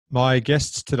My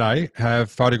guests today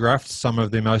have photographed some of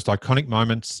the most iconic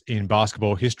moments in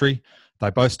basketball history. They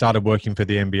both started working for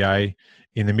the NBA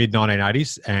in the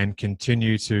mid-1980s and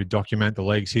continue to document the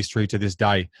league's history to this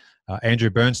day. Andrew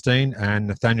Bernstein and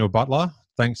Nathaniel Butler,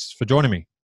 thanks for joining me.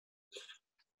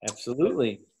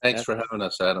 Absolutely. Thanks for having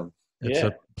us, Adam. It's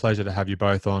a pleasure to have you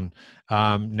both on.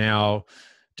 Now,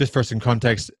 just for some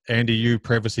context, Andy, you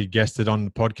previously guested on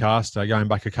the podcast going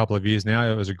back a couple of years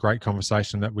now. It was a great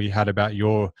conversation that we had about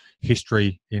your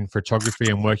history in photography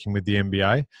and working with the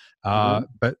NBA.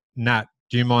 But Nat,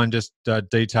 do you mind just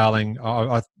detailing,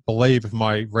 I believe if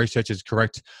my research is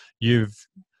correct, you've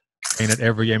been at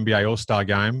every NBA All-Star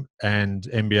game and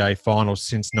NBA Finals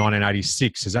since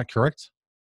 1986. Is that correct?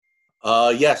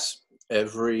 Yes,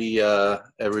 every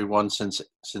one since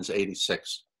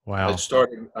 '86. Wow.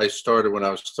 I started when I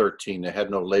was 13. They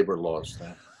had no labor laws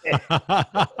then.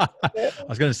 I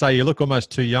was going to say you look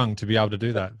almost too young to be able to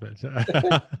do that, but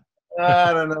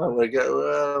I don't know. Well,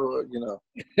 you know.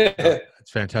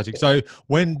 It's fantastic. So,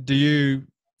 when do you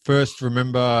first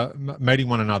remember meeting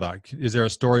one another? Is there a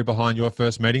story behind your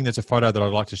first meeting? There's a photo that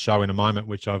I'd like to show in a moment,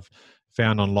 which I've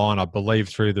found online, I believe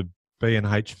through the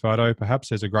B&H photo. Perhaps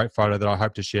there's a great photo that I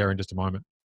hope to share in just a moment.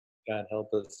 God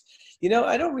help us. You know,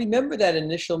 I don't remember that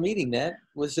initial meeting, Nat.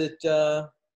 Was it,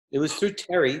 it was through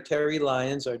Terry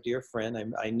Lyons, our dear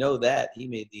friend. I know that. He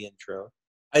made the intro.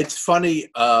 It's funny.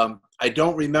 I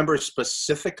don't remember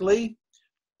specifically.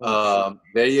 There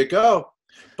you go.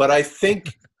 But I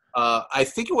think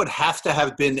it would have to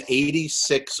have been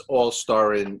 '86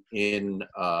 All-Star in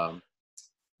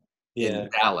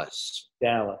Dallas.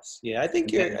 Dallas. Yeah, I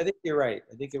think you're right.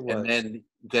 I think it was. And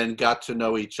then got to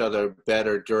know each other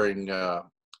better during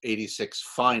 '86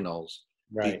 finals,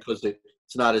 right? Because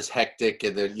it's not as hectic,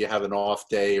 and then you have an off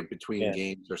day between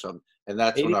games or something. And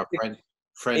that's when our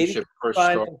friendship first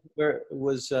started.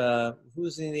 Was who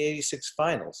was in the '86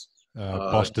 finals?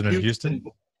 Boston and Houston.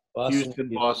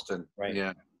 Boston. Right.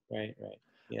 Yeah. Right.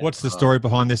 Yeah. What's the story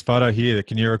behind this photo here?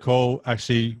 Can you recall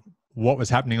actually what was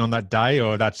happening on that day,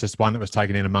 or that's just one that was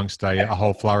taken in amongst a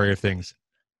whole flurry of things?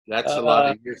 That's a lot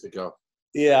of years ago.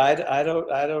 Yeah, I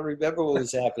don't remember what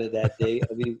was happening that day.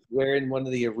 I mean, wearing one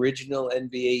of the original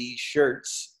NBA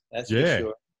shirts. That's for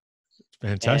sure.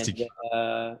 Fantastic.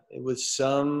 And,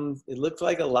 it looked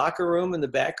like a locker room in the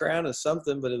background or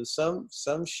something, but it was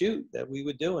some shoot that we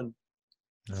were doing.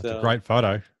 That's a great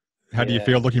photo. How do you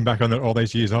feel looking back on it all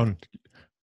these years on?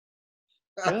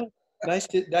 Well, nice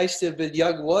to have been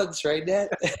young once, right, Nat?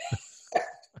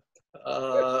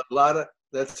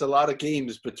 That's a lot of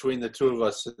games between the two of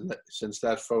us since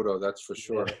that photo. That's for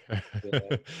sure.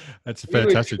 That's a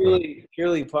fantastic. We were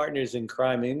truly partners in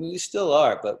crime. I mean, we still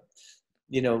are, but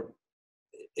you know,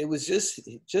 it was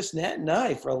just Nat and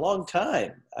I for a long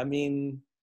time. I mean,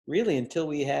 really, until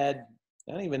we had,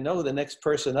 I don't even know who the next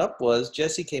person up was.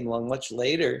 Jesse came along much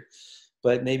later,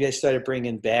 but maybe I started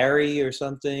bringing Barry or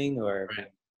something, or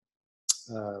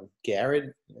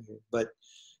Garrett. But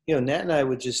you know, Nat and I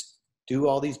would just do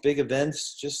all these big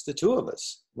events, just the two of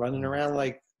us running around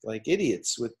like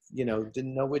idiots with, you know,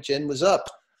 didn't know which end was up.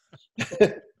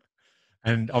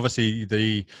 And obviously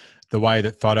the way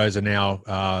that photos are now,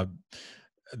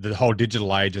 the whole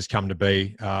digital age has come to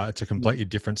be. It's a completely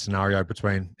different scenario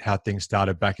between how things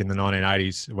started back in the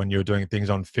 1980s when you were doing things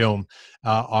on film.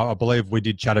 I believe we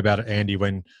did chat about it, Andy,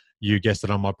 when you guested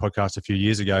on my podcast a few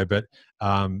years ago, but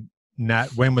Nat,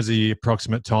 when was the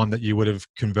approximate time that you would have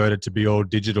converted to be all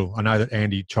digital? I know that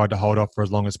Andy tried to hold off for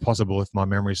as long as possible, if my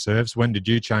memory serves. When did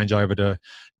you change over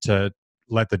to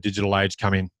let the digital age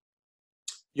come in?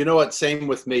 You know what? Same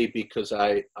with me, because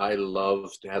I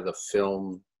loved how the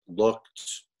film looked.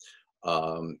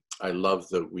 I love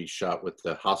that we shot with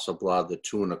the Hasselblad, the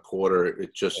 2.25.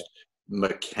 It just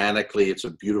mechanically, it's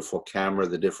a beautiful camera.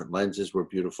 The different lenses were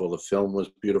beautiful. The film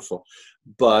was beautiful,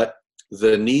 but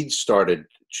the needs started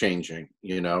changing,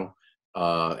 you know,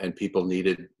 and people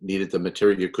needed the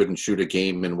material. You couldn't shoot a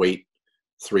game and wait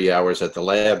 3 hours at the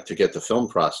lab to get the film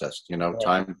processed. You know,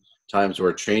 times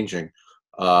were changing.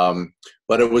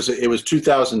 But it was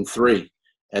 2003,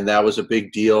 and that was a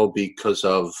big deal because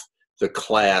of the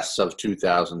class of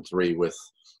 2003 with,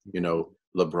 you know,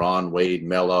 LeBron, Wade,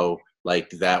 Melo. Like,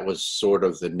 that was sort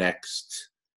of the next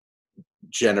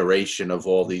generation of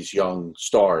all these young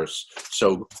stars.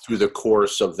 So through the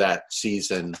course of that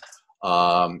season,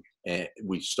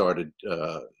 we started,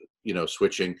 you know,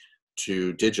 switching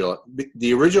to digital.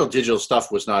 The original digital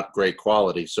stuff was not great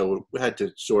quality, so we had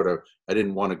to I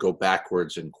didn't want to go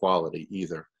backwards in quality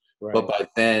either. Right. But by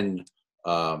then,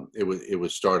 it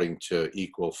was starting to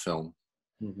equal film.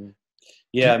 Mm-hmm.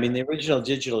 Yeah, I mean, the original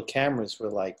digital cameras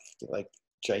were like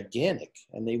gigantic,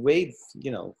 and they weighed,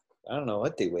 you know, I don't know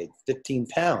what they weighed, 15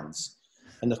 pounds,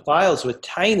 and the files were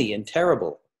tiny and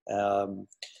terrible.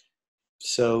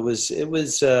 So it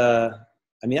was.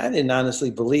 I mean, I didn't honestly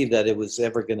believe that it was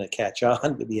ever going to catch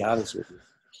on, to be honest with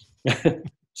you.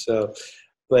 So,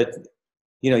 but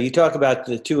you know, you talk about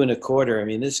the 2 1/4. I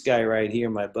mean, this guy right here,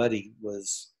 my buddy,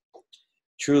 was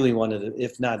truly one of the,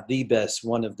 if not the best,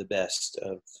 one of the best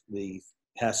of the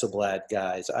Hasselblad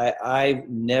guys. I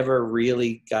never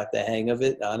really got the hang of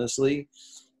it, honestly.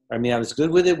 I mean, I was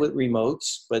good with it with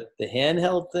remotes, but the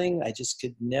handheld thing, I just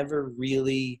could never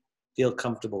really feel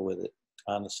comfortable with it,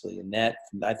 honestly. And that,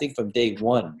 I think from day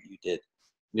one, you did.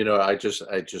 You know, I just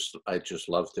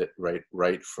loved it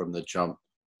right from the jump.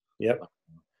 Yep.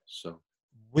 So,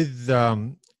 with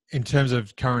in terms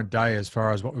of current day, as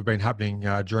far as what we've been happening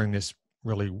during this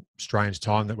really strange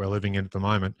time that we're living in at the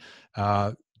moment,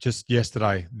 just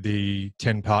yesterday, the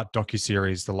 10-part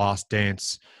docuseries, The Last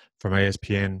Dance from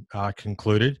ESPN,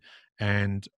 concluded,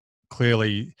 and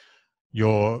clearly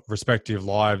your respective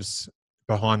lives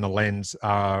behind the lens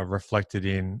are reflected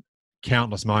in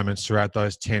countless moments throughout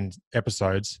those 10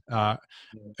 episodes. It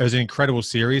was an incredible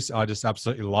series. I just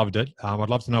absolutely loved it. I'd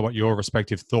love to know what your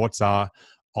respective thoughts are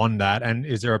on that. And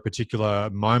is there a particular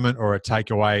moment or a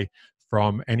takeaway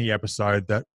from any episode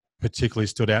that particularly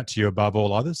stood out to you above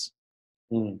all others?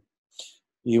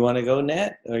 You want to go,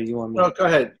 Nat, or you want me? No, go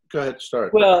ahead. Go ahead.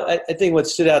 Start. Well, I think what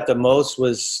stood out the most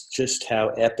was just how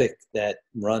epic that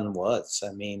run was.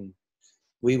 I mean,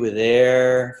 we were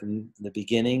there from the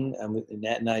beginning.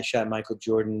 Nat and I shot Michael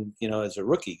Jordan, you know, as a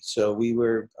rookie. So we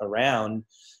were around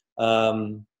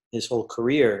his whole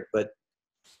career. But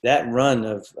that run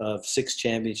of 6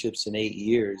 championships in 8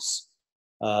 years,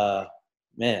 man,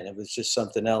 it was just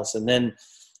something else. And then,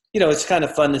 you know, it's kind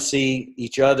of fun to see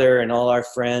each other and all our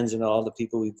friends and all the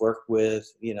people we've worked with,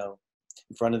 you know,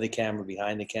 in front of the camera,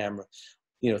 behind the camera,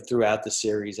 you know, throughout the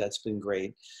series. That's been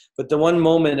great. But the one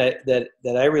moment that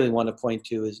I really want to point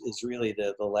to is really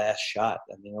the last shot.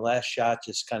 I mean, the last shot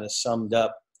just kind of summed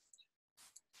up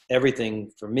everything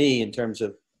for me in terms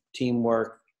of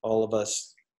teamwork, all of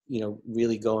us, you know,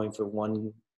 really going for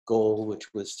one goal,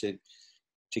 which was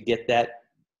to get that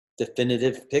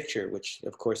definitive picture, which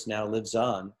of course now lives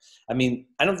on. I mean,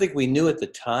 I don't think we knew at the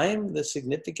time the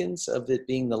significance of it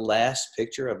being the last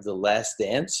picture of The Last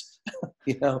Dance,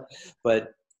 you know,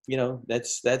 but you know,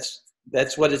 that's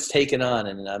what it's taken on,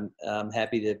 and I'm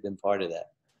happy to have been part of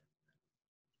that.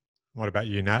 What about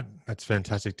you, Nat? That's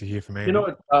fantastic to hear from Andy.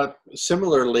 You know,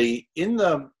 similarly, in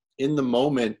the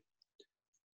moment,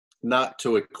 not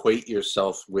to equate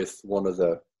yourself with one of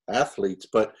the athletes,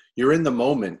 but you're in the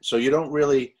moment, so you don't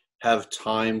really have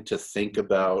time to think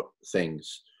about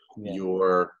things. Yeah.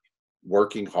 You're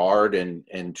working hard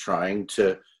and trying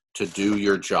to do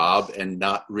your job, and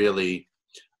not really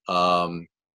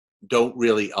don't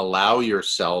really allow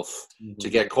yourself to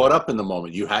get caught up in the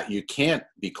moment. You can't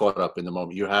be caught up in the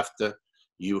moment. You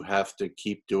have to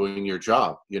keep doing your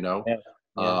job, you know.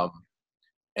 Yeah.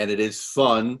 And it is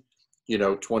fun, you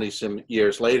know, 20-some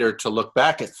years later, to look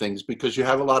back at things, because you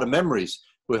have a lot of memories.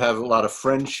 We have a lot of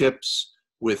friendships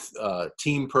with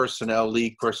team personnel,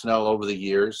 league personnel over the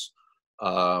years.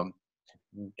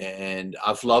 And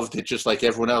I've loved it, just like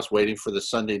everyone else, waiting for the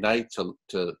Sunday night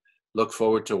to look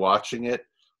forward to watching it.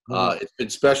 It's been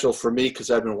special for me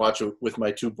because I've been watching with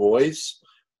my 2 boys,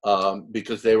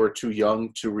 because they were too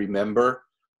young to remember.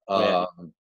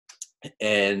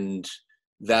 And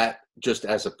that, just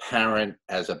as a parent,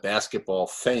 as a basketball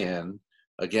fan,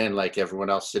 again, like everyone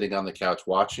else sitting on the couch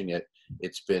watching it,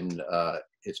 it's been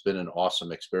an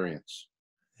awesome experience.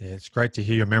 Yeah, it's great to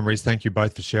hear your memories. Thank you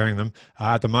both for sharing them.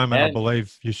 At the moment, I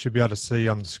believe you should be able to see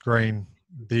on the screen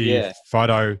the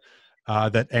photo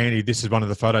that Andy, this is one of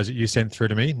the photos that you sent through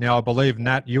to me. Now, I believe,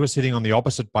 Nat, you were sitting on the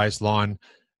opposite baseline,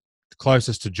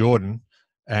 closest to Jordan,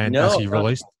 and as he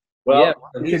released. Well,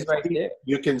 he's right there.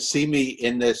 You can see me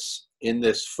in this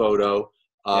photo.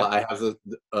 I have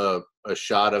a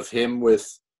shot of him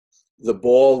with the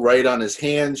ball right on his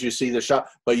hands. You see the shot,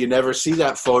 but you never see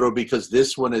that photo because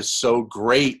this one is so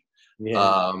great.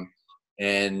 Yeah.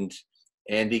 And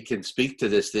Andy can speak to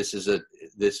this. This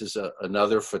is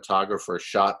another photographer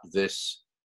shot this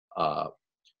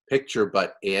picture,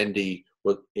 but Andy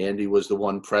was the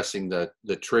one pressing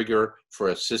the trigger for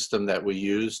a system that we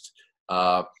used,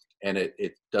 and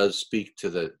it does speak to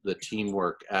the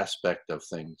teamwork aspect of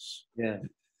things. Yeah.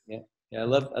 I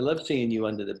love seeing you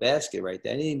under the basket right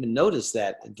there. I didn't even notice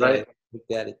that until I looked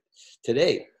at it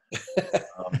today.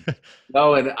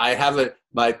 No, and I have it.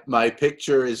 My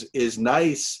picture is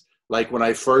nice like when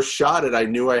I first shot it, I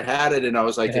knew I had it, and I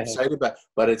was like excited about it,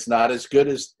 but it's not as good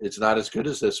as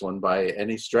this one by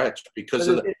any stretch, because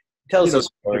of it tells you know, a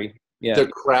story. Yeah. the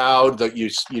crowd that you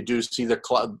do see the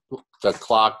clock,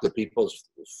 the people's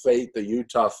faith, the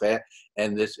Utah fan,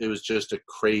 and it was just a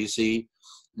crazy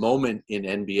moment in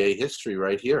NBA history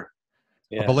right here.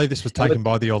 I believe this was taken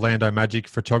by the Orlando Magic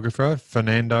photographer,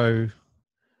 Fernando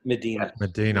Medina.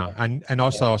 Yeah. And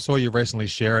also I saw you recently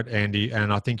share it, Andy,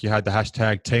 and I think you had the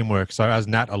hashtag teamwork. So as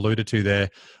Nat alluded to there,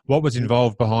 what was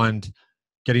involved behind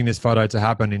getting this photo to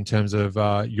happen in terms of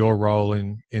your role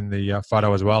in the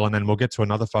photo as well? And then we'll get to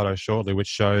another photo shortly, which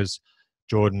shows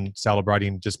Jordan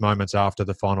celebrating just moments after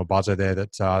the final buzzer there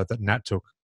that Nat took.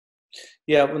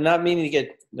 Yeah, well, not meaning to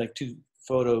get like too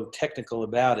photo technical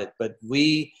about it, but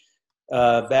we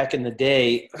back in the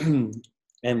day,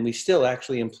 and we still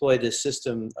actually employ this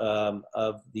system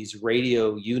of these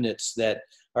radio units that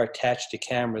are attached to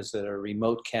cameras that are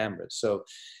remote cameras. So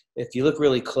if you look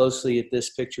really closely at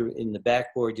this picture in the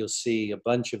backboard, you'll see a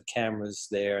bunch of cameras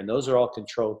there, and those are all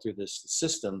controlled through this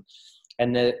system.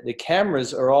 And the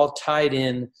cameras are all tied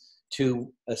in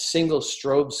to a single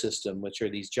strobe system, which are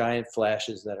these giant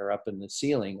flashes that are up in the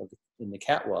ceiling in the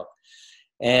catwalk.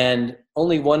 And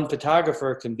only one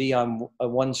photographer can be on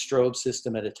one strobe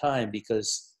system at a time,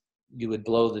 because you would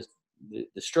blow the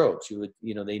strobes.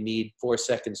 They need 4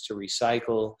 seconds to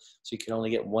recycle, so you can only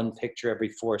get one picture every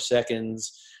 4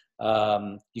 seconds.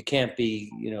 You can't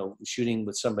be, shooting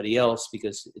with somebody else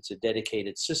because it's a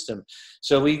dedicated system.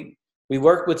 So we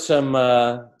worked with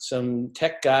some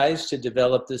tech guys to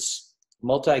develop this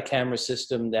multi-camera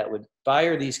system that would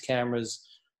fire these cameras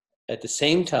at the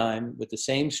same time with the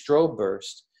same strobe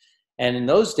burst. And in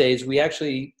those days, we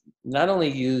actually not only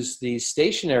used these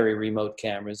stationary remote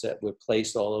cameras that were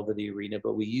placed all over the arena,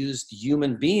 but we used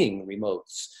human being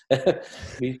remotes.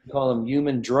 We call them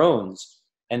human drones.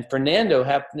 And Fernando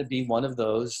happened to be one of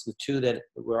those, the two that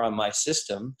were on my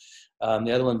system.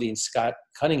 The other one being Scott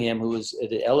Cunningham, who was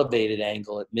at an elevated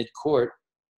angle at mid-court,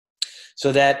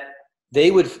 so that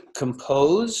they would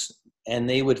compose and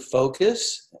they would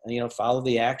focus, follow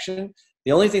the action.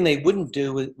 The only thing they wouldn't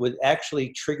do would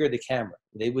actually trigger the camera.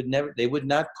 They would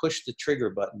not push the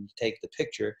trigger button to take the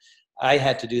picture. I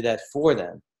had to do that for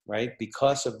them, right?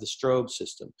 Because of the strobe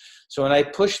system. So when I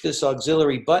pushed this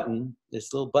auxiliary button,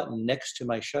 this little button next to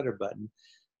my shutter button,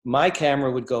 my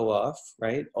camera would go off,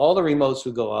 right? All the remotes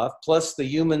would go off, plus the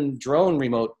human drone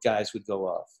remote guys would go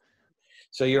off.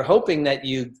 So you're hoping that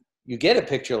you get a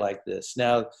picture like this.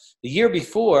 Now, the year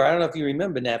before, I don't know if you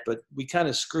remember that, but we kind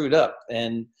of screwed up,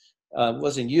 and it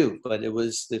wasn't you, but it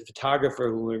was the photographer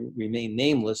who remained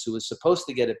nameless, who was supposed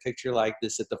to get a picture like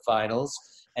this at the finals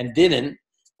and didn't.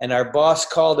 And our boss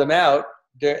called him out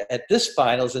at this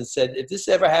finals and said, if this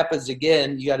ever happens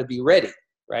again, you got to be ready,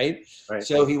 right?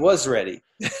 So he was ready.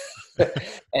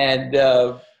 And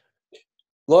very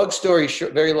long story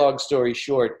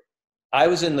short, I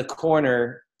was in the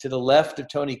corner to the left of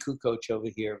Tony Kukoc over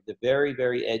here, the very,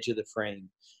 very edge of the frame.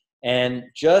 And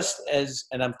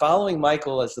and I'm following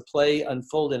Michael as the play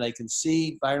unfolded, and I can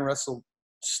see Byron Russell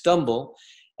stumble.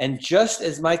 And just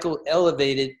as Michael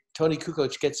elevated, Tony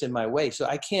Kukoc gets in my way. So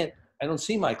I don't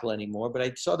see Michael anymore, but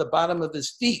I saw the bottom of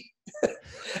his feet.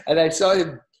 And I saw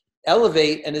him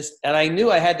elevate, and I knew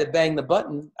I had to bang the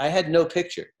button. I had no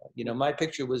picture. My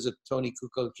picture was of Tony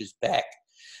Kukoc's back.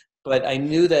 But I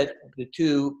knew that the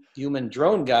two human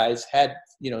drone guys had,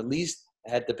 at least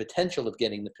had the potential of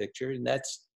getting the picture, and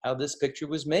that's how this picture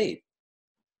was made.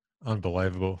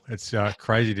 Unbelievable. It's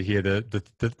crazy to hear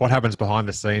what happens behind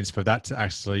the scenes for that to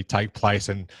actually take place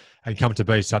and come to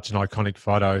be such an iconic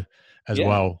photo as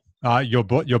well. Your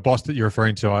boss that you're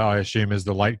referring to, I assume, is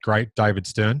the late, great David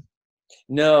Stern?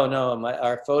 No,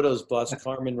 our photos boss,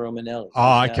 Carmen Romanelli.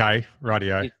 Oh, okay.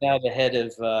 Rightio. He's now the head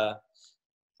of,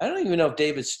 I don't even know if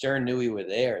David Stern knew we were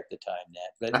there at the time,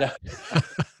 Nat, but no.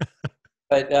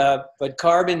 But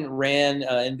Carmen ran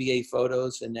NBA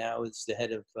photos, and now is the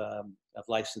head of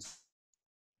license.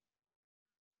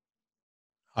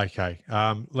 Okay.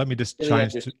 Let me just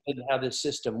change to how this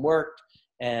system worked,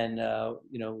 and it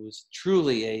was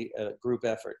truly a group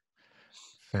effort.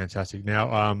 Fantastic.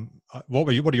 Now, what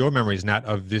are your memories, Nat,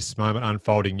 of this moment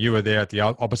unfolding? You were there at the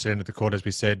opposite end of the court, as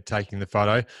we said, taking the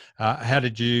photo. How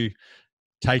did you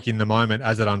take in the moment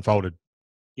as it unfolded?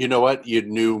 You know what? You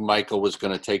knew Michael was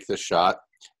going to take the shot,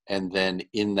 and then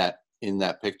in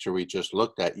that picture we just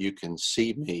looked at, you can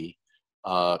see me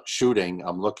shooting.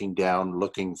 I'm looking down,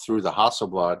 looking through the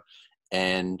Hasselblad,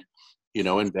 and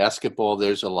in basketball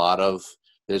there's a lot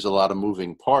of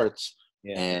moving parts.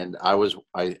 Yeah. And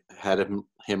I had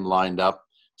him lined up,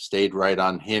 stayed right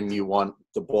on him. You want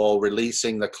the ball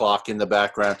releasing, the clock in the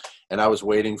background, and I was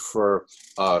waiting for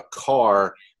a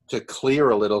car to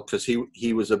clear a little because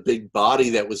he was a big body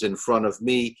that was in front of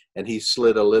me, and he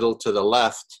slid a little to the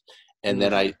left, and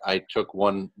then I took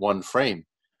one frame.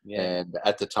 Yeah. And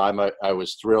at the time, I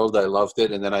was thrilled. I loved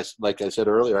it. And then like I said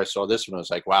earlier, I saw this one. I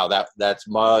was like, wow, that's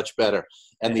much better.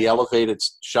 And the elevated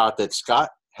shot that Scott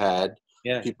had,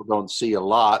 people don't see a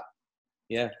lot.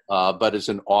 Yeah. But it's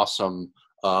an awesome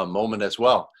moment as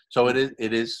well. So it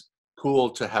is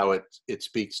cool to how it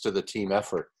speaks to the team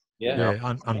effort.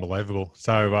 Yeah, unbelievable.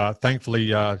 So thankfully,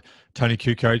 Tony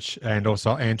Kukoc and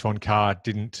also Antoine Carr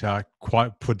didn't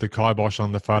quite put the kibosh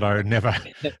on the photo. Never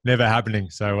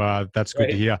happening. So that's good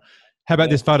to hear. How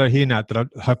about this photo here, Nat, that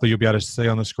hopefully you'll be able to see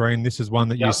on the screen? This is one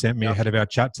that you sent me ahead of our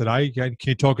chat today. Can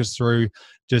you talk us through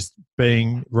just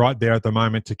being right there at the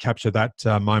moment to capture that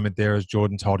moment there as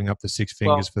Jordan's holding up the 6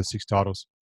 fingers for the 6 titles?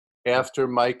 After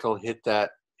Michael hit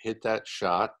that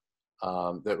shot,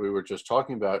 that we were just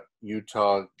talking about,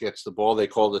 Utah gets the ball. They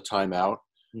called a timeout.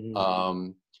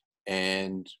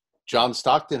 And John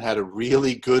Stockton had a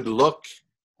really good look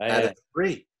at a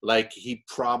 3. Like he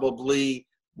probably,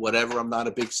 whatever, I'm not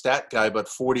a big stat guy, but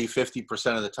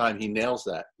 40-50% of the time he nails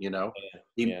that,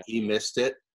 He missed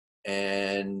it.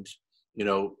 And,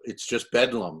 it's just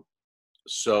bedlam.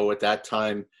 So at that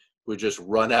time, we just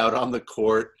run out on the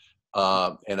court.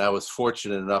 And I was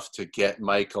fortunate enough to get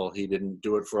Michael. He didn't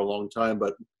do it for a long time,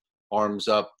 but arms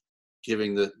up,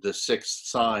 giving the 6th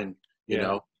sign, you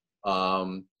know.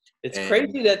 It's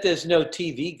crazy that there's no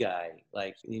TV guy.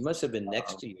 Like he must have been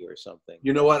next to you or something.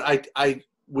 You know what?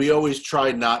 We always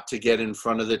try not to get in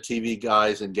front of the TV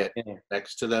guys and get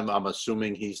next to them. I'm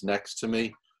assuming he's next to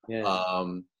me.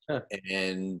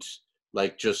 And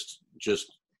like just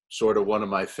sort of one of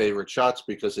my favorite shots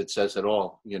because it says it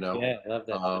all, Yeah, I love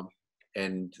that.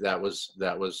 And that was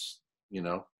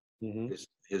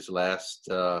his last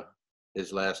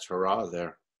hurrah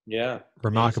there. Yeah,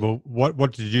 remarkable. What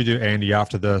did you do, Andy,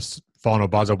 after the final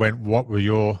buzzer went? What were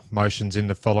your motions in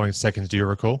the following seconds? Do you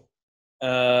recall?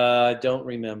 I don't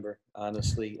remember,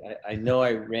 honestly. I know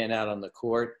I ran out on the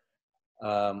court.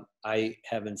 I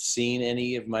haven't seen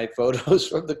any of my photos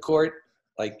from the court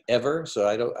like ever, so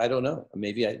I don't know.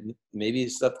 Maybe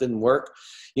stuff didn't work.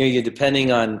 You're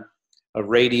depending on a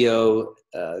radio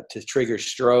to trigger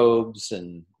strobes,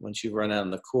 and once you run out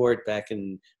on the court, back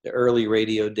in the early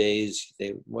radio days,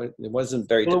 it wasn't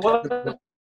very dependable,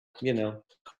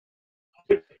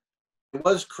 It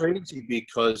was crazy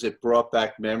because it brought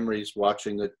back memories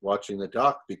watching the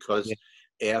doc, because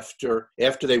after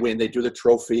they win, they do the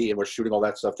trophy and we're shooting all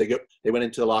that stuff. They went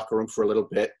into the locker room for a little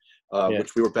bit,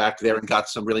 which we were back there and got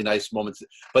some really nice moments.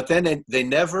 But then they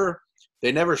never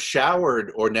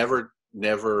showered or never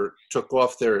took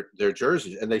off their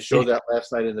jerseys, and they showed that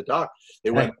last night in the doc.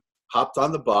 They hopped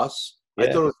on the bus. I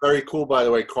thought it was very cool, by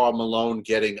the way, Karl Malone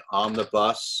getting on the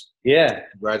bus.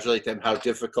 Congratulate them. How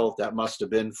difficult that must have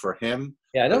been for him.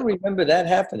 I don't remember that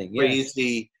happening.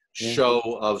 Crazy show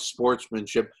of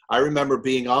sportsmanship. I remember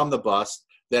being on the bus.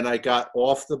 Then I got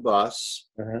off the bus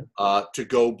to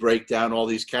go break down all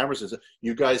these cameras.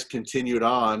 You guys continued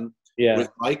on with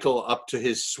Michael up to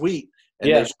his suite.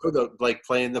 And they showed like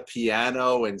playing the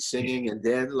piano and singing, and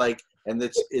then and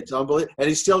it's unbelievable. And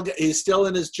he's still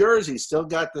in his jersey. He's still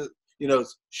got the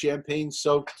champagne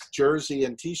soaked jersey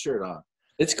and T-shirt on.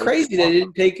 It's crazy they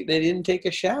didn't take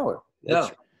a shower.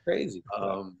 That's crazy.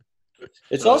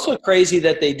 It's also crazy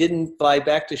that they didn't fly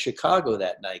back to Chicago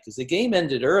that night because the game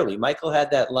ended early. Michael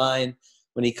had that line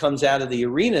when he comes out of the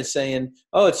arena saying,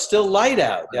 "Oh, it's still light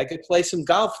out. I could play some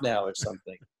golf now or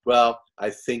something." Well,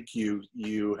 I think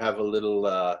you have a little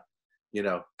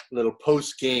little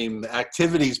post game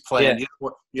activities planned.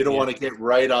 You don't want to get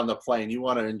right on the plane. You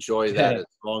want to enjoy that as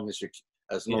long as you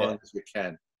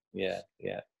can. Yeah.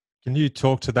 Can you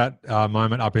talk to that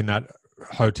moment up in that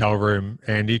hotel room,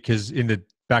 Andy? Because in the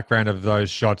background of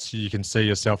those shots, you can see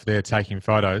yourself there taking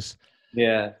photos.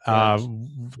 Yeah.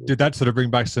 Did that sort of bring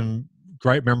back some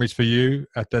great memories for you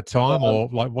at that time, or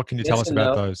what can you tell us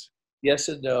about those? Yes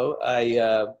and no.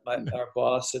 Our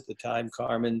boss at the time,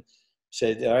 Carmen,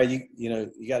 said, "All right,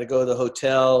 you got to go to the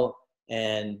hotel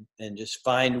and just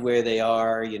find where they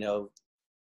are.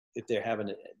 If they're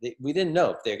having we didn't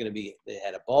know if they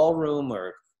had a ballroom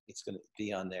or it's going to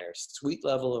be on their suite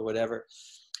level or whatever."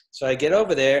 So I get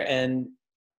over there, and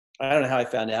I don't know how I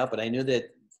found out, but I knew that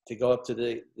to go up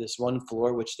to this one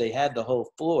floor, which they had the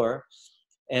whole floor.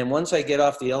 And once I get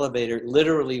off the elevator, it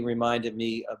literally reminded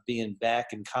me of being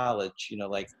back in college,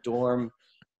 like dorm,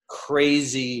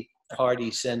 crazy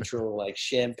party central, like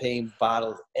champagne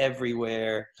bottles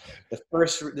everywhere.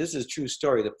 This is a true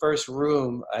story. The first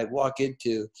room I walk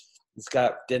into, It's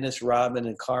got Dennis Rodman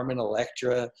and Carmen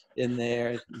Electra in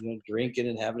there, drinking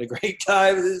and having a great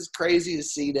time. This is the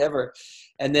craziest scene ever.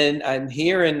 And then I'm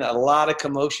hearing a lot of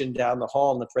commotion down the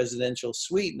hall in the presidential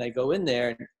suite, and I go in there,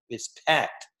 and it's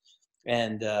packed.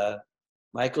 And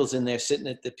Michael's in there sitting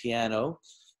at the piano,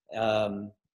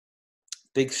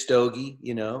 big stogie,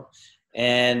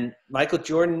 And Michael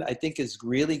Jordan, I think, is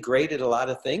really great at a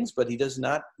lot of things, but he does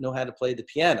not know how to play the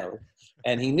piano.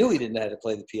 And he knew he didn't know how to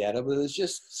play the piano, but it was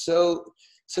just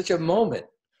such a moment.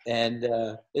 And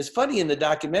it's funny in the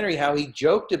documentary how he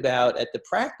joked about at the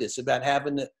practice about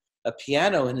having a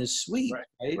piano in his suite,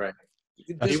 right?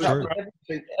 He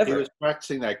was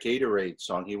practicing that Gatorade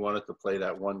song. He wanted to play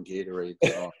that one Gatorade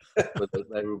song. But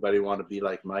everybody wanted to be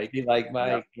like Mike. Be like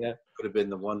Mike, yeah. Could have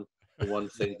been the one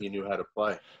thing he knew how to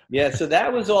play. Yeah, so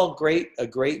that was all great, a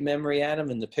great memory, Adam,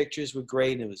 and the pictures were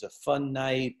great, and it was a fun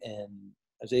night, and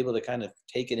I was able to kind of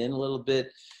take it in a little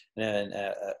bit. And,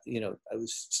 I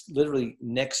was literally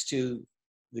next to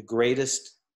the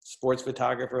greatest sports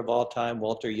photographer of all time,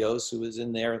 Walter Yost, who was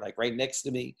in there, like right next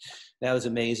to me. That was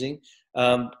amazing.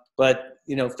 But,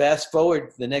 fast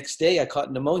forward the next day, I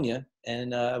caught pneumonia,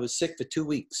 and I was sick for 2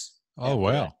 weeks. Oh,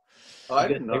 wow. I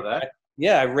didn't know that.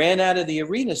 Yeah, I ran out of the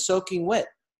arena soaking wet,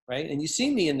 right? And you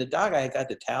see me in the dock, I got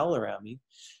the towel around me.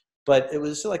 But it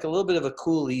was like a little bit of a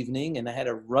cool evening, and I had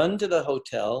to run to the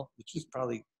hotel, which was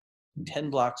probably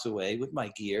 10 blocks away with my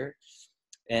gear.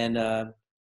 And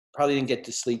probably didn't get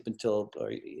to sleep until,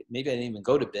 or maybe I didn't even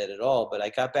go to bed at all. But I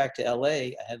got back to LA,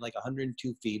 I had like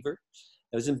 102 fever.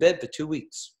 I was in bed for 2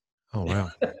 weeks. Oh,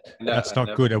 wow. That's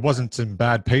not good. It wasn't some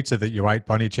bad pizza that you ate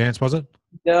by any chance, was it?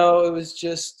 No, it was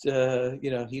just,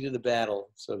 heat of the battle,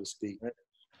 so to speak.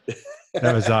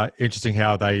 That was interesting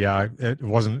how they, it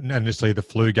wasn't initially the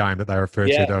flu game that they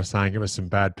referred to. They were saying it was some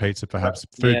bad pizza, perhaps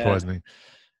food poisoning.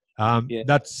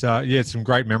 That's, some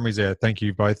great memories there. Thank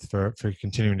you both for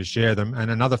continuing to share them.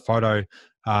 And another photo,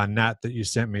 Nat, that you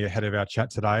sent me ahead of our chat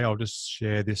today, I'll just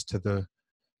share this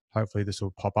hopefully this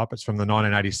will pop up. It's from the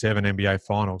 1987 NBA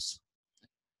Finals.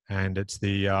 And it's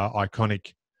the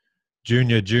iconic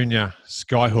Junior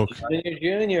Skyhook.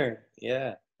 Junior,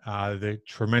 yeah. The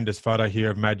tremendous photo here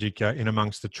of Magic in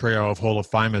amongst the trio of Hall of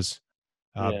Famers,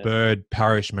 Bird,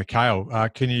 Parrish,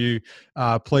 McHale. Can you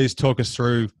please talk us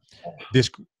through this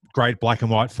great black and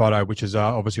white photo, which is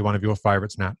obviously one of your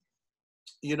favorites, Nat?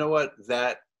 You know what?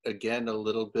 That again, a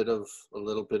little bit of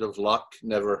luck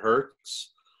never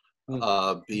hurts.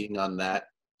 Being on that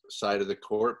side of the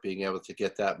court, being able to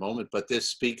get that moment. But this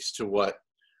speaks to what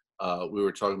we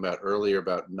were talking about earlier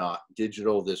about not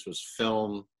digital. This was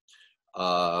film.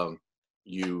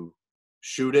 You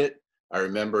shoot it. I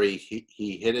remember he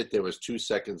hit it. There was 2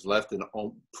 seconds left and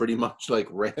pretty much like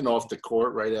ran off the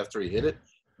court right after he hit it.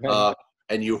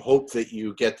 And you hope that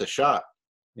you get the shot.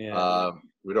 Yeah.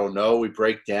 We don't know. We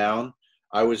break down.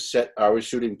 I was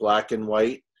shooting black and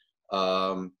white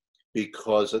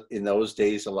because in those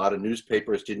days, a lot of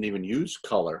newspapers didn't even use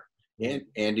color. And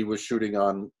Andy was shooting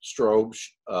on strobes.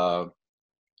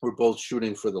 We're both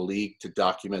shooting for the league to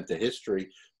document the history,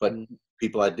 but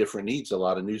people had different needs. A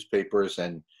lot of newspapers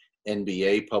and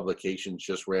NBA publications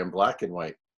just ran black and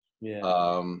white. Yeah.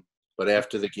 But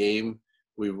after the game,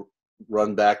 we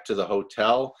run back to the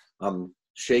hotel. I'm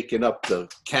shaking up the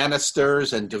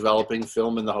canisters and developing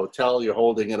film in the hotel. You're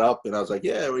holding it up, and I was like,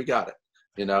 "Yeah, we got it."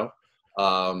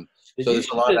 So there's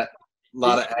a lot of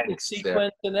angst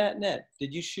sequence in that net.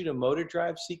 Did you shoot a motor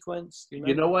drive sequence?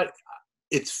 You know what?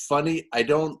 It's funny. I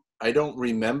don't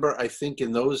remember. I think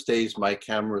in those days my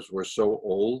cameras were so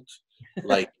old,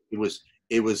 like it was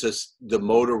just the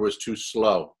motor was too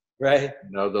slow. Right.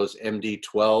 Those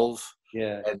MD-12.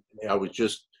 Yeah. And I was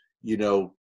just,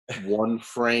 one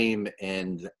frame,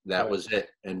 and that was it.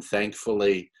 And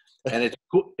thankfully, and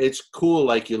it's cool.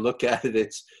 Like you look at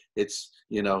it, it's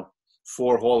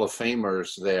 4 Hall of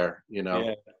Famers there,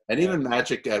 Yeah. And even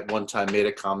Magic at one time made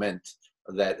a comment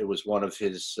that it was one of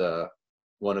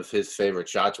his favorite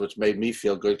shots, which made me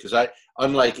feel good because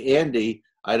unlike Andy,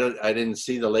 I didn't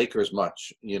see the Lakers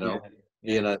much,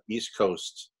 being on East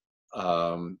Coast.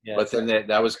 But then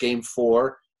that was Game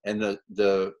 4, and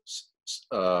the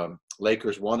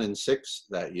Lakers won in 6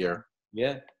 that year.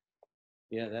 Yeah.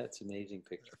 Yeah, that's an amazing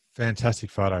picture. Fantastic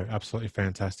photo, absolutely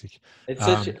fantastic. It's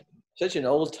such an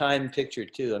old time picture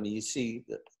too. I mean, you see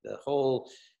the whole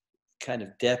kind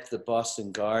of depth of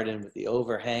Boston Garden with the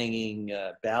overhanging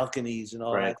balconies and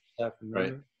all that stuff.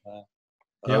 Remember? Right.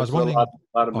 I was wondering a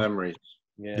lot of memories.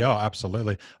 Yeah,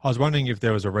 absolutely. I was wondering if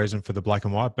there was a reason for the black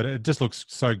and white, but it just looks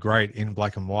so great in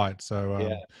black and white.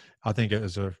 So I think it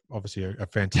was obviously a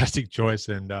fantastic choice,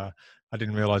 and I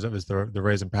didn't realize it was the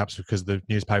reason, perhaps because the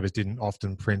newspapers didn't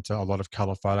often print a lot of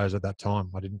color photos at that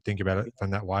time. I didn't think about it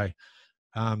from that way.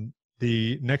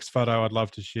 The next photo I'd love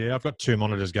to share, I've got two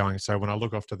monitors going, so when I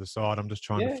look off to the side, I'm just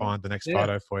trying to find the next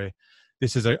photo for you.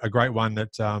 This is a great one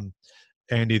that,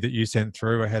 Andy, that you sent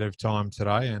through ahead of time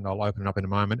today, and I'll open it up in a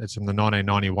moment. It's from the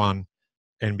 1991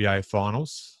 NBA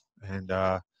Finals, and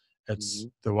it's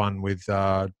the one with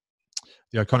the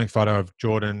iconic photo of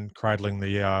Jordan cradling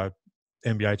the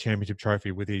NBA championship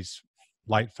trophy with his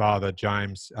late father,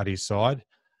 James, at his side.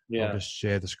 Yeah. I'll just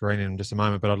share the screen in just a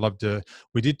moment, but I'd love to,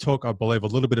 we did talk, I believe, a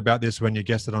little bit about this when you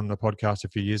guested on the podcast a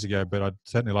few years ago, but I'd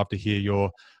certainly love to hear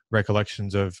your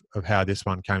recollections of how this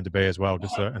one came to be as well.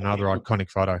 Just another iconic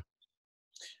photo.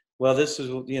 Well, this is,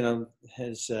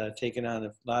 has taken on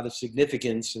a lot of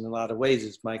significance in a lot of ways.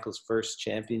 It's Michael's first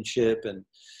championship,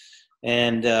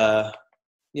 and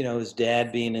his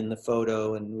dad being in the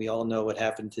photo, and we all know what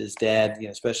happened to his dad,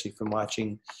 especially from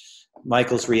watching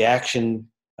Michael's reaction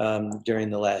during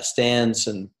the last dance,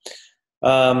 and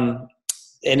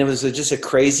it was just a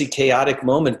crazy, chaotic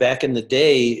moment. Back in the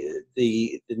day,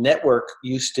 the network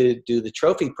used to do the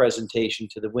trophy presentation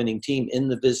to the winning team in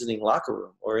the visiting locker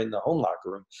room or in the home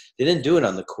locker room. They didn't do it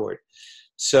on the court.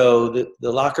 So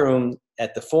the locker room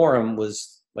at the Forum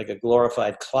was like a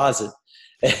glorified closet,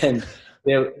 and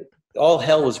all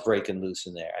hell was breaking loose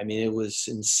in there. I mean, it was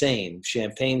insane.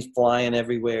 Champagne's flying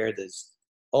everywhere. There's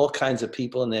all kinds of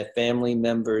people and their family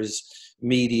members,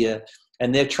 media,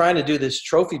 and they're trying to do this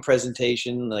trophy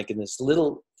presentation like in this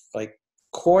little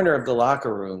corner of the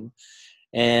locker room.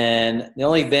 And the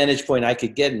only vantage point I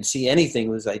could get and see anything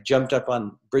was I jumped up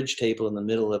on bridge table in the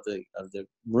middle of the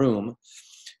room,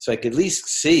 so I could at least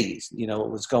see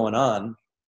what was going on.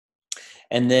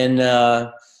 And then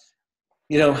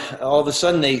all of a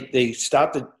sudden they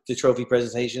stopped the trophy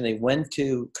presentation. They went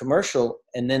to commercial,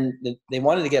 and then they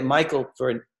wanted to get Michael for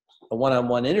a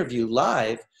one-on-one interview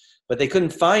live, but they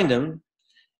couldn't find him,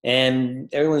 and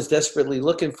everyone's desperately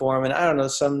looking for him. And I don't know,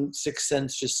 some sixth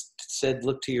sense just said,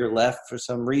 look to your left for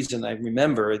some reason. I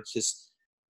remember it just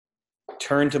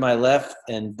turned to my left,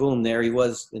 and boom, there he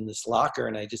was in this locker,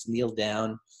 and I just kneeled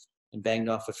down and banged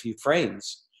off a few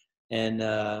frames. And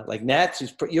Nat,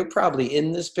 you're probably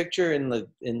in this picture in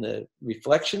the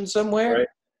reflection somewhere,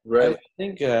 right? I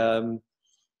think, and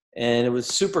it was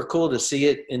super cool to see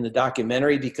it in the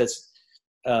documentary because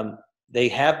they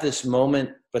have this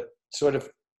moment, but sort of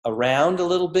around a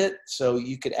little bit, so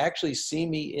you could actually see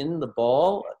me in the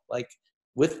ball,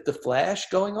 with the flash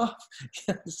going off.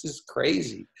 This is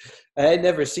crazy. I had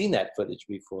never seen that footage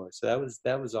before, so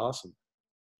that was awesome.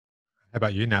 How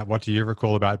about you, Nat? What do you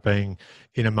recall about being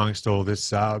in amongst all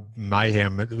this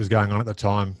mayhem that was going on at the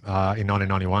time in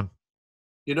 1991?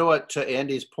 You know what? To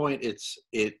Andy's point,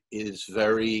 it is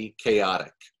very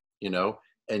chaotic,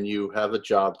 and you have a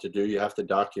job to do. You have to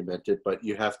document it, but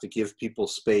you have to give people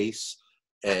space,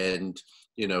 and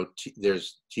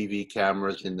there's TV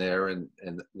cameras in there, and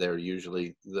they're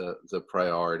usually the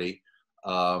priority.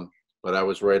 But I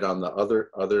was right on the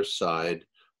other side,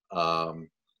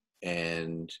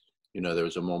 and there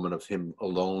was a moment of him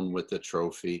alone with the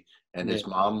trophy, and his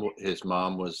mom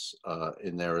was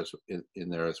in there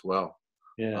as well.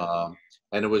 Yeah.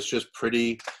 And it was just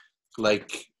pretty,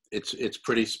 it's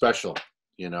pretty special,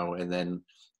 and then,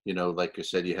 like you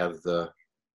said, you have the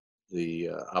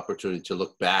opportunity to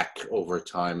look back over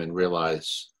time and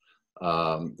realize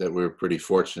that we were pretty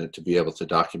fortunate to be able to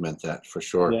document that for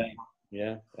sure.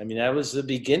 Yeah. I mean, that was the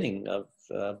beginning of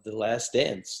the last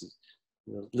dance.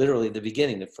 Literally the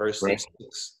beginning, the first six.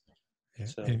 Yeah,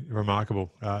 so.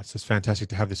 Remarkable. It's just fantastic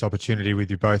to have this opportunity with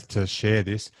you both to share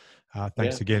this.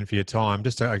 Thanks again for your time.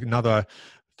 Just another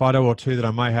photo or two that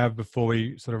I may have before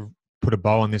we sort of put a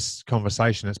bow on this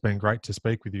conversation. It's been great to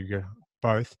speak with you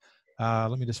both.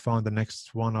 Let me just find the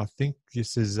next one. I think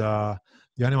this is the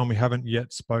only one we haven't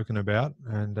yet spoken about.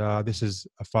 And this is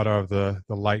a photo of the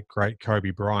late, great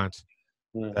Kobe Bryant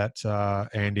that,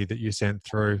 Andy, that you sent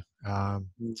through.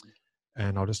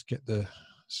 And I'll just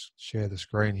share the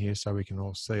screen here so we can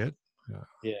all see it.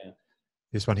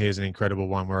 This one here is an incredible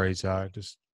one where he's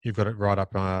you've got it right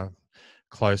up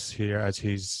close here as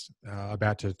he's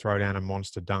about to throw down a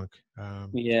monster dunk.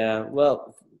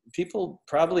 Well, people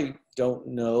probably don't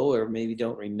know or maybe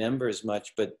don't remember as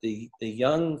much, but the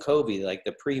young Kobe, like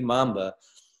the pre-Mamba,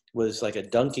 was like a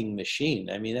dunking machine.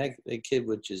 I mean, that kid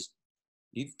would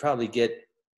you'd probably get,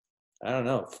 I don't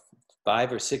know,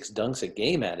 5 or 6 dunks a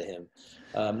game out of him.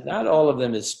 Not all of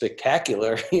them as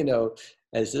spectacular,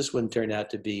 as this one turned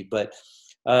out to be, but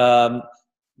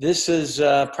this is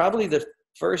probably the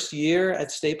first year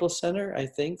at Staples Center, I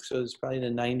think. So it was probably the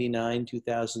 99,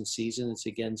 2000 season. It's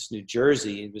against New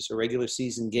Jersey. It was a regular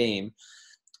season game.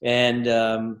 And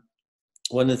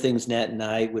one of the things Nat and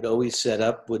I would always set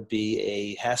up would be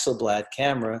a Hasselblad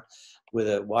camera with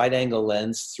a wide angle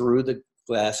lens through the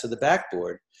glass of the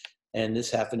backboard. And this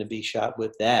happened to be shot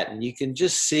with that. And you can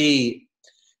just see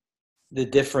the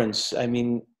difference. I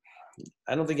mean,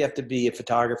 I don't think you have to be a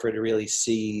photographer to really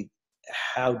see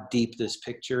how deep this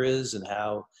picture is and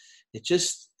how it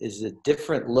just is a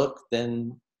different look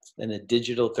than a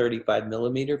digital 35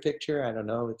 millimeter picture. I don't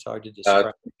know. It's hard to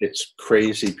describe. It's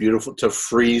crazy beautiful to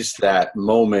freeze that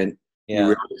moment. Yeah. You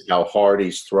realize how hard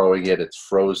he's throwing it. It's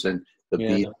frozen. The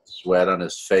Yeah. bead of sweat on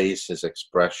his face, his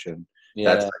expression.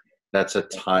 Yeah. That's a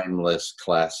timeless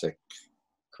classic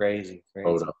Crazy.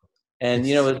 photo. And,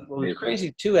 what was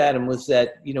crazy too, Adam, was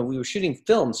that, we were shooting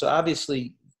film. So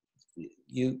obviously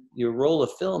your roll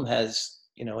of film has,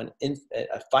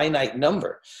 a finite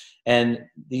number. And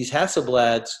these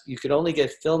Hasselblads, you could only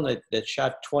get film that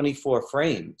shot 24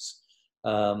 frames.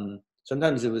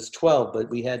 Sometimes it was 12, but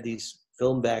we had these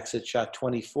film backs that shot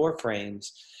 24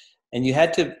 frames. And you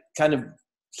had to kind of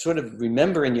sort of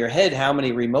remember in your head how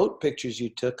many remote pictures you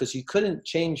took, because you couldn't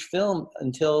change film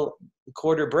until the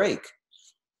quarter break.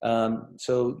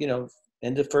 So,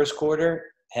 end of first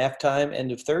quarter, halftime,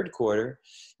 end of third quarter,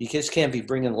 you just can't be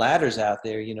bringing ladders out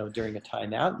there, during a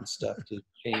timeout and stuff to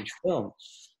change film.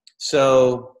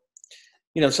 So,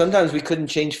 sometimes we couldn't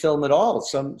change film at all.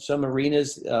 Some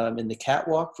arenas in the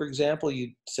catwalk, for example,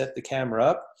 you set the camera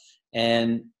up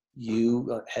and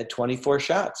you had 24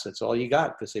 shots. That's all you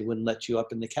got, because they wouldn't let you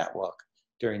up in the catwalk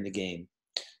during the game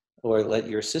or let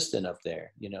your assistant up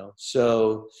there,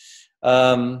 So,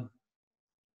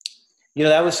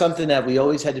 that was something that we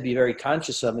always had to be very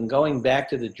conscious of. And going back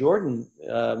to the Jordan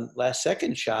last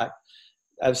second shot,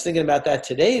 I was thinking about that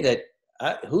today, that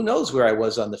who knows where I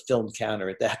was on the film counter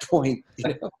at that point.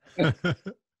 Could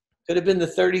have been the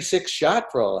 36th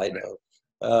shot for all I know.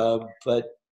 But,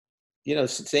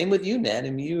 same with you, Nat. I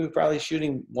mean, you were probably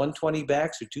shooting 120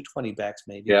 backs or 220 backs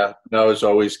maybe. Yeah, no, I was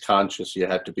always conscious. You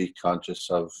had to be conscious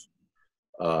of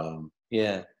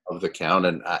the count,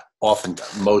 and often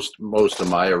most of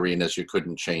my arenas you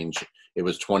couldn't change. It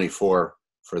was 24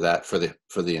 for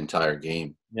the entire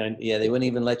game. Yeah, they wouldn't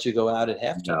even let you go out at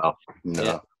halftime.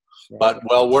 No. Yeah. But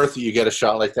well worth it. You get a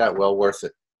shot like that, well worth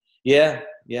it. Yeah,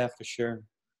 for sure.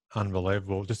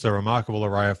 Unbelievable. Just a remarkable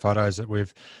array of photos that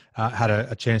we've had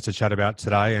a chance to chat about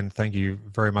today. And thank you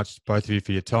very much, both of you,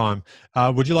 for your time.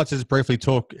 Would you like to just briefly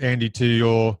talk, Andy, to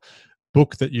your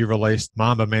book that you released,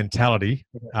 Mamba Mentality?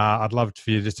 I'd love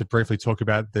for you just to briefly talk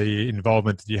about the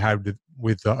involvement that you had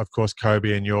with of course,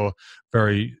 Kobe, and your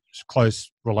very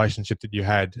close relationship that you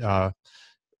had.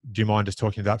 Do you mind just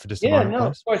talking about that for just a moment, no,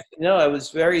 please? of course. No, I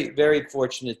was very, very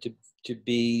fortunate to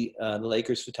be the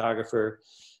Lakers photographer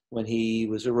when he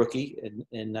was a rookie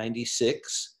in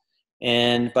 96.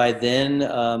 And by then,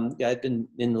 I'd been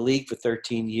in the league for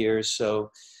 13 years.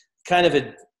 So kind of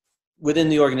within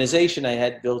the organization, I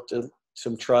had built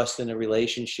some trust and a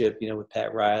relationship, with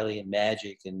Pat Riley and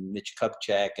Magic and Mitch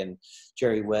Kupchak and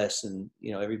Jerry West and,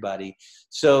 everybody.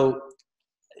 So,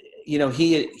 he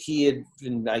had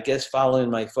been, I guess, following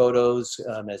my photos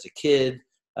as a kid,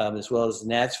 as well as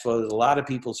Nat's photos, a lot of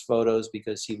people's photos,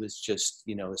 because he was just,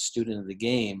 a student of the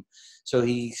game. So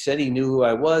he said he knew who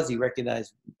I was. He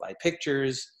recognized my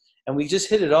pictures, and we just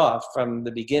hit it off from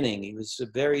the beginning. He was a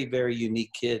very, very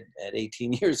unique kid at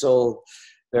 18 years old,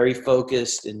 very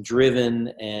focused and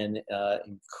driven and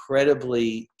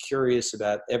incredibly curious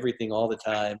about everything all the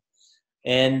time.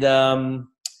 And,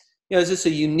 it's just a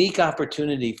unique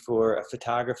opportunity for a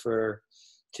photographer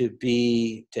to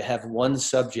have one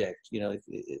subject,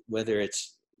 whether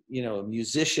it's, a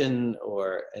musician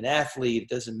or an athlete, it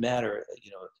doesn't matter,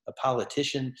 a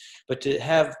politician, but to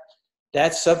have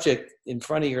that subject in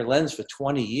front of your lens for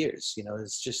 20 years,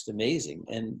 it's just amazing.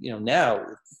 And, now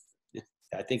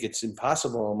I think it's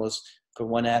impossible almost for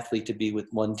one athlete to be with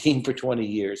one team for 20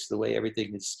 years, the way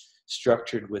everything is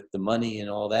structured with the money and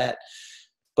all that.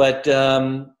 But,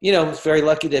 I was very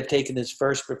lucky to have taken his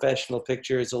first professional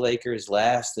picture as a Laker, his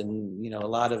last, and, a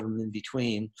lot of them in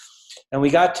between. And he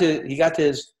got to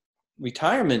his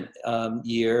retirement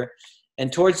year,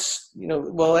 and towards,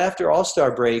 after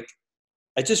All-Star break,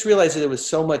 I just realized that there was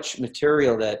so much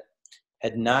material that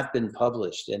had not been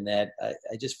published, and that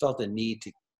I just felt the need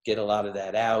to get a lot of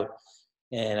that out.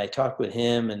 And I talked with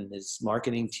him and his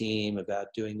marketing team about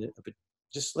doing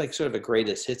just like sort of a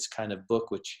greatest hits kind of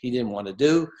book, which he didn't want to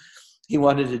do. He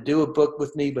wanted to do a book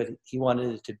with me, but he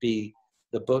wanted it to be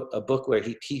a book where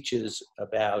he teaches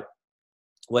about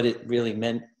what it really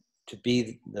meant to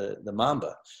be the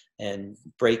Mamba and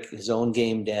break his own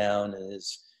game down, and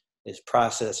his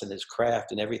process and his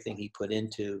craft and everything he put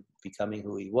into becoming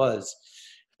who he was.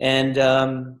 And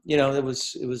you know, it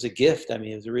was a gift. I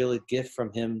mean, it was a real gift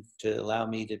from him to allow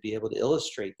me to be able to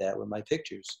illustrate that with my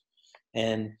pictures.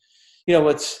 And you know,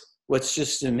 what's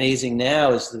just amazing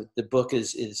now is the book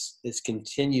is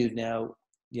continued now,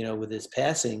 you know, with his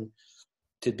passing,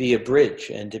 to be a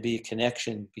bridge and to be a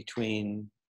connection between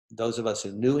those of us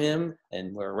who knew him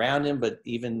and were around him, but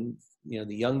even, you know,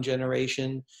 the young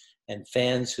generation and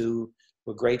fans who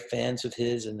were great fans of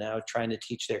his and now trying to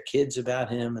teach their kids about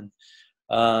him.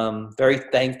 And very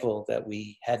thankful that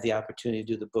we had the opportunity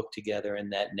to do the book together,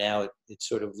 and that now it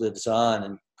sort of lives on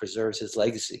and preserves his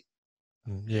legacy.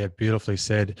 Yeah, beautifully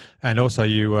said. And also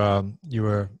you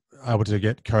were able to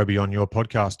get Kobe on your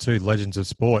podcast too, Legends of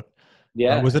Sport.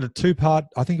 Yeah. Was it a two-part?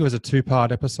 I think it was a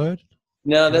two-part episode.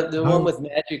 No, the one with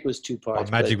Magic was 2 parts.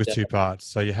 Oh, Magic was 2 parts.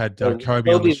 So you had so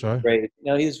Kobe on the show. Great.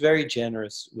 No, he was very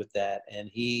generous with that, and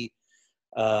he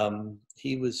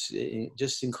was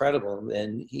just incredible.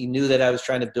 And he knew that I was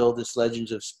trying to build this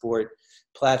Legends of Sport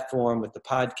platform with the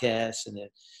podcast, and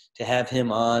to have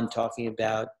him on talking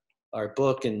about our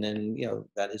book and then, you know,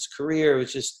 about his career,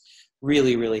 was just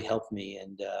really, really helped me.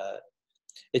 And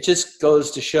it just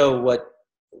goes to show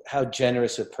how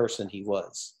generous a person he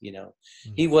was. You know,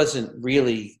 he wasn't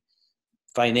really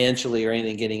financially or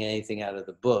anything getting anything out of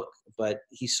the book, but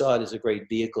he saw it as a great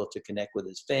vehicle to connect with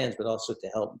his fans, but also to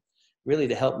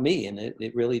help me. And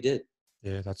it really did.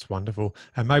 Yeah, that's wonderful.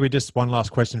 And maybe just one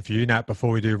last question for you, Nat,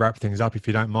 before we do wrap things up, if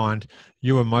you don't mind.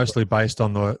 You were mostly based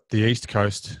on the East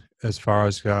Coast as far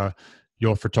as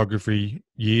your photography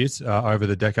years over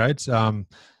the decades.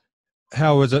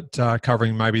 How was it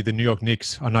covering maybe the New York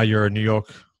Knicks? I know you're a New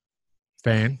York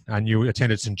fan and you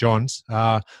attended St. John's.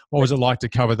 What was it like to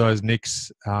cover those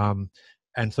Knicks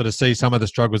and sort of see some of the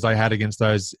struggles they had against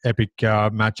those epic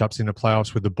matchups in the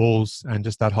playoffs with the Bulls, and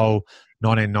just that whole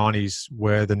 1990s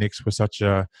where the Knicks were such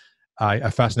a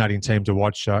fascinating team to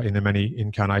watch in the many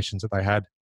incarnations that they had?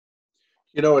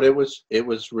 You know what? It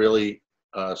was really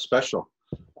special.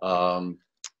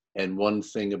 And one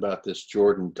thing about this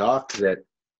Jordan doc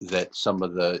that some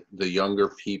of the younger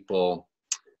people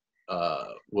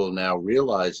will now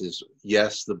realize is,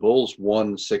 yes, the Bulls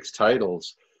won 6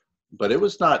 titles, but it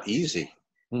was not easy.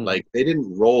 Like, they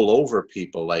didn't roll over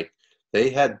people. Like, they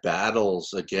had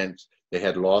battles they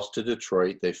had lost to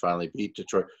Detroit. They finally beat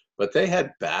Detroit, but they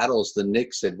had battles. The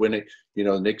Knicks had win it. You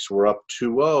know, the Knicks were up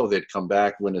 2-0. They'd come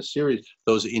back, win a series.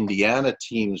 Those Indiana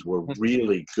teams were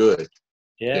really good.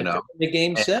 Yeah, you know, the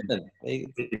game 7. They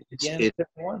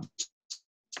won.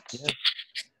 Yeah.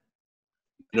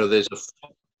 You know, there's a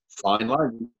fine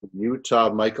line. Utah,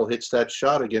 Michael hits that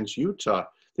shot against Utah.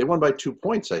 They won by 2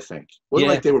 points, I think. It wasn't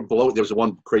like they were there was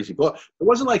one crazy blow. It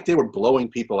wasn't like they were blowing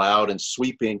people out and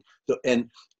sweeping. And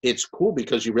it's cool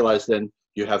because you realize then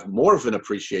you have more of an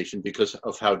appreciation because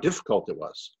of how difficult it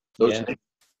was.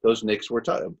 Those Knicks were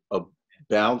a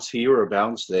bounce here or a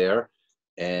bounce there,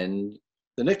 and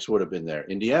the Knicks would have been there.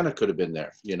 Indiana could have been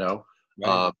there, you know.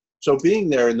 Right. So being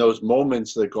there in those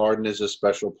moments, the Garden is a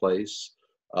special place,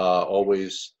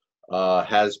 always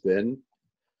has been.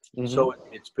 So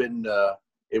it's been,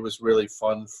 it was really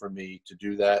fun for me to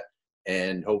do that.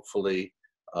 And hopefully,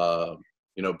 you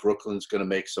know, Brooklyn's going to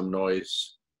make some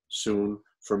noise soon.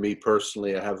 For me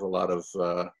personally, I have a lot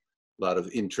of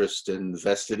interest and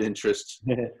vested interest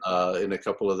in a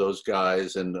couple of those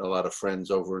guys, and a lot of friends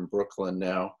over in Brooklyn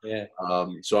now. Yeah.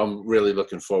 So I'm really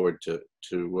looking forward to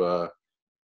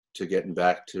getting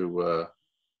back to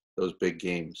those big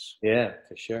games. Yeah,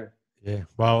 for sure. Yeah.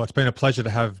 Well, it's been a pleasure to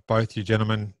have both you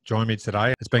gentlemen join me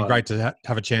today. It's been great to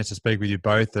have a chance to speak with you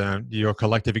both. Your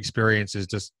collective experience is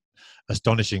just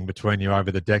astonishing between you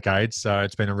over the decades. So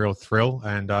it's been a real thrill.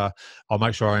 And I'll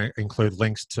make sure I include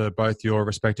links to both your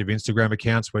respective Instagram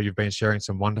accounts where you've been sharing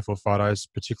some wonderful photos,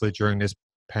 particularly during this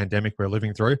pandemic we're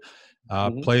living through.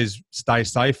 Please stay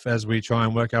safe as we try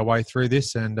and work our way through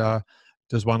this. And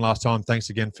just one last time, thanks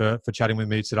again for chatting with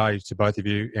me today, to both of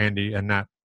you, Andy and Nat.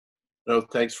 No,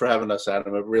 thanks for having us,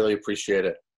 Adam. I really appreciate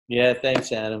it. Yeah,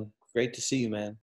 thanks, Adam. Great to see you, man.